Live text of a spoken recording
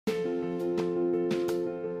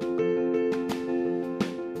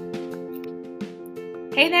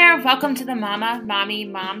Hey there, welcome to the Mama, Mommy,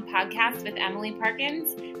 Mom podcast with Emily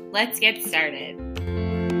Parkins. Let's get started.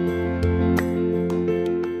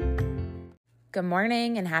 Good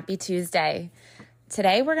morning and happy Tuesday.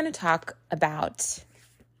 Today we're going to talk about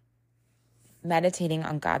meditating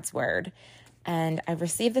on God's Word. And I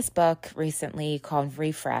received this book recently called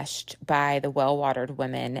Refreshed by the Well-Watered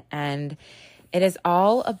Women. And it is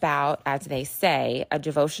all about, as they say, a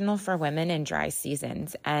devotional for women in dry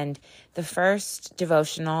seasons. And the first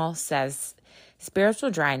devotional says,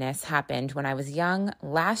 spiritual dryness happened when I was young,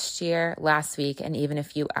 last year, last week, and even a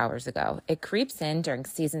few hours ago. It creeps in during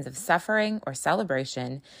seasons of suffering or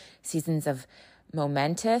celebration, seasons of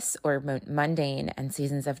momentous or mundane, and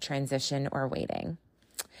seasons of transition or waiting.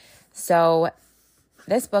 So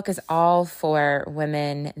this book is all for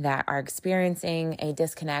women that are experiencing a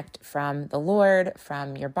disconnect from the Lord,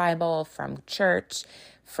 from your Bible, from church,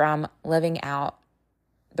 from living out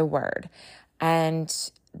the Word. And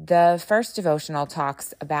the first devotional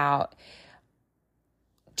talks about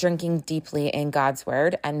drinking deeply in God's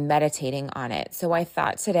Word and meditating on it. So I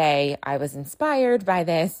thought today I was inspired by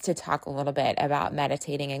this to talk a little bit about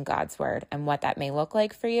meditating in God's Word and what that may look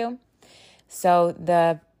like for you. So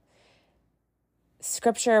the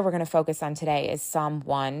scripture we're going to focus on today is Psalm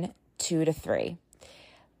 1, 2-3.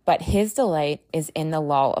 But his delight is in the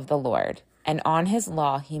law of the Lord, and on his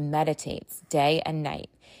law he meditates day and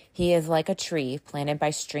night. He is like a tree planted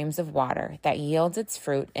by streams of water that yields its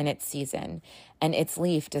fruit in its season, and its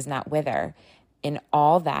leaf does not wither. In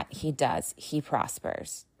all that he does, he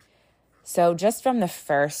prospers. So just from the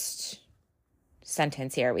first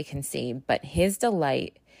sentence here, we can see, but his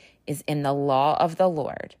delight is in the law of the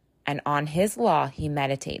Lord, and on his law he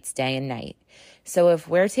meditates day and night. So if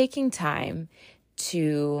we're taking time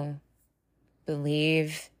to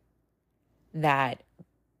believe in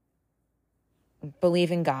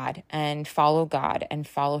God and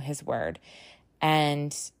follow his word,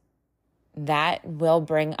 and that will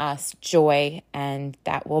bring us joy, and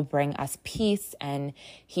that will bring us peace, and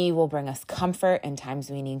he will bring us comfort in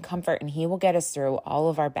times we need comfort, and he will get us through all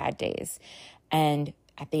of our bad days. And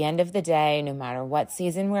at the end of the day, no matter what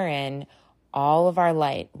season we're in, all of our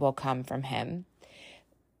light will come from him.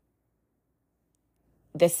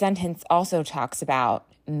 This sentence also talks about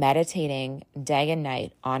meditating day and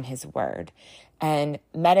night on his word, and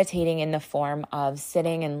meditating in the form of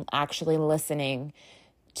sitting and actually listening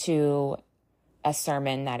to a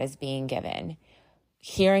sermon that is being given,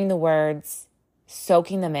 hearing the words,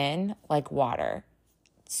 soaking them in like water,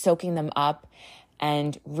 soaking them up,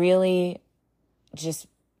 and really just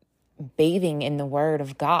bathing in the word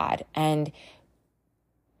of God and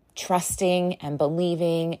trusting and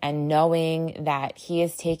believing and knowing that he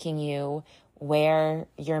is taking you where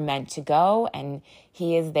you're meant to go, and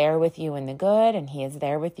he is there with you in the good, and he is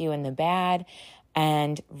there with you in the bad,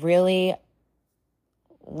 and really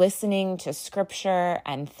listening to scripture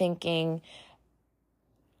and thinking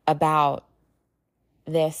about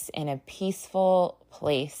this in a peaceful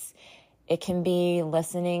place. It can be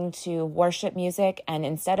listening to worship music, and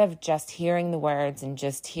instead of just hearing the words and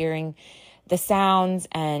just hearing the sounds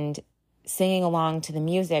and singing along to the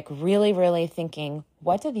music, really, really thinking,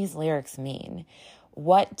 what do these lyrics mean?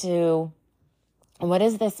 What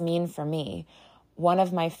does this mean for me? One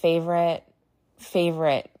of my favorite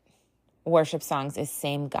worship songs is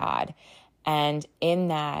Same God. And in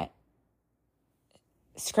that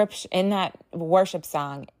scripture, in that worship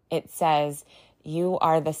song, it says, you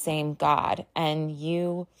are the same God, and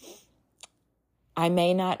I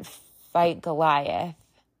may not fight Goliath,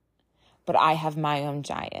 but I have my own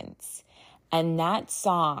giants. And that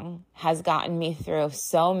song has gotten me through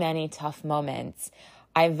so many tough moments.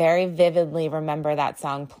 I very vividly remember that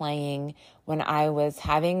song playing when I was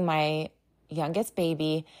having my youngest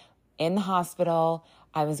baby in the hospital.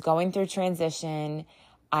 I was going through transition.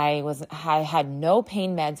 I had no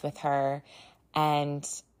pain meds with her, and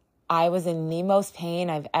I was in the most pain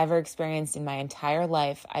I've ever experienced in my entire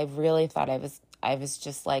life. I really thought I was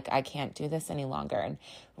just like, I can't do this any longer. And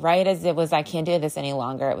right as it was, I can't do this any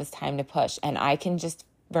longer, it was time to push. And I can just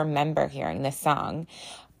remember hearing this song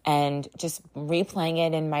and just replaying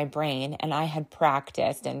it in my brain. And I had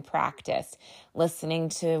practiced listening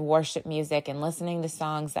to worship music and listening to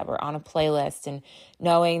songs that were on a playlist, and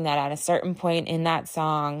knowing that at a certain point in that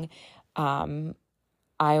song,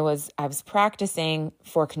 I was practicing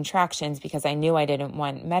for contractions because I knew I didn't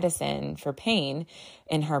want medicine for pain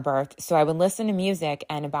in her birth. So I would listen to music,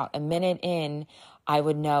 and about a minute in, I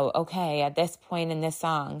would know, okay, at this point in this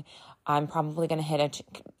song, I'm probably going to hit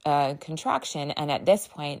a contraction. And at this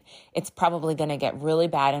point, it's probably going to get really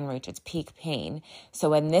bad and reach its peak pain.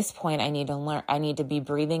 So at this point, I need to be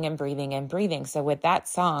breathing and breathing and breathing. So with that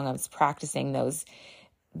song, I was practicing those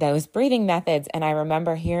breathing methods. And I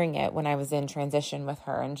remember hearing it when I was in transition with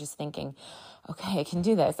her and just thinking, okay, I can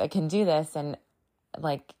do this. I can do this. And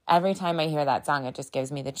like every time I hear that song, it just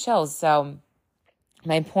gives me the chills. So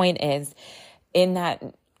my point is in that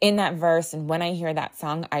verse, and when I hear that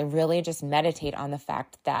song, I really just meditate on the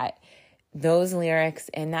fact that those lyrics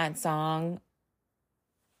in that song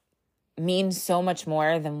mean so much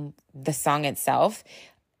more than the song itself.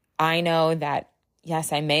 I know that,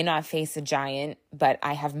 yes, I may not face a giant, but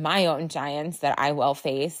I have my own giants that I will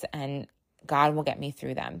face, and God will get me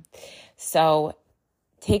through them. So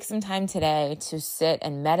take some time today to sit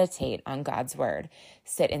and meditate on God's word.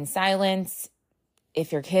 Sit in silence.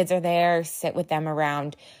 If your kids are there, sit with them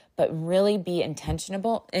around, but really be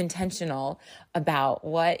intentional about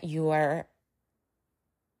what you're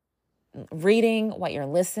reading, what you're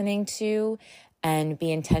listening to, and be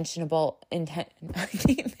intention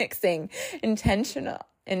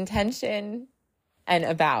and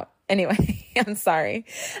about. Anyway, I'm sorry.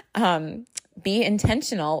 Be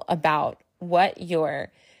intentional about what you're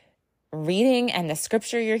reading and the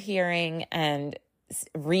scripture you're hearing and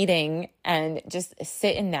reading, and just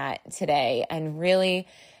sit in that today and really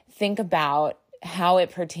think about how it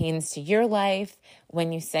pertains to your life.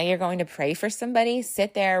 When you say you're going to pray for somebody,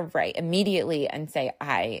 sit there right immediately and say,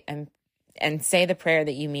 and say the prayer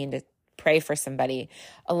that you mean to pray for somebody.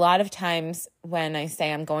 A lot of times when I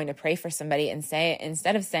say I'm going to pray for somebody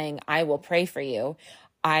instead of saying, I will pray for you,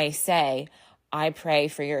 I say, I pray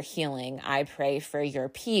for your healing. I pray for your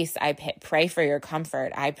peace. I pray for your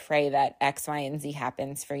comfort. I pray that X, Y, and Z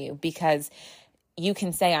happens for you, because you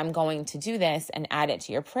can say, I'm going to do this and add it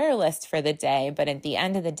to your prayer list for the day. But at the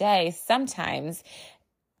end of the day, sometimes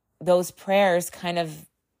those prayers kind of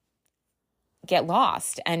get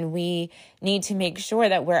lost, and we need to make sure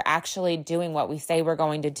that we're actually doing what we say we're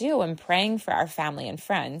going to do and praying for our family and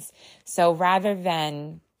friends. So rather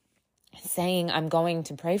than saying, I'm going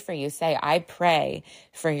to pray for you, say, I pray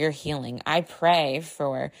for your healing. I pray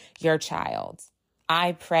for your child.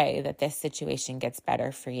 I pray that this situation gets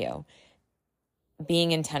better for you.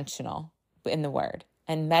 Being intentional in the word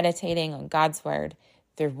and meditating on God's word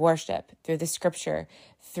through worship, through the scripture,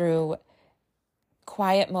 through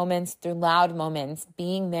quiet moments, through loud moments,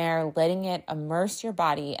 being there, letting it immerse your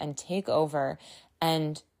body and take over,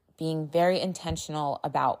 and being very intentional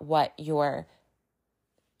about what you're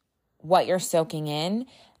soaking in,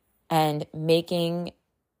 and making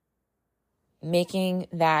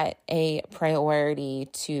that a priority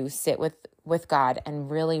to sit with God and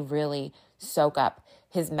really, really soak up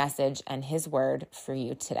his message and his word for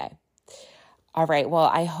you today. All right. Well,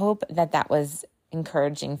 I hope that was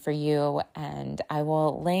encouraging for you, and I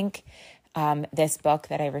will link this book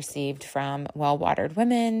that I received from Well Watered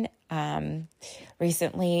Women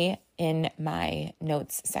recently in my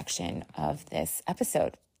notes section of this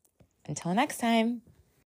episode. Until next time.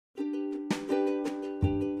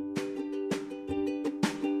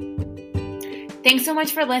 Thanks so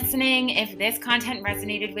much for listening. If this content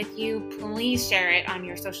resonated with you, please share it on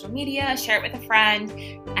your social media, share it with a friend,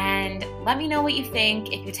 and let me know what you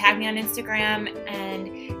think. If you tag me on Instagram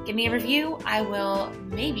and give me a review, I will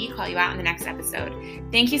maybe call you out in the next episode.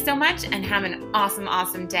 Thank you so much, and have an awesome,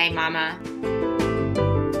 awesome day, Mama.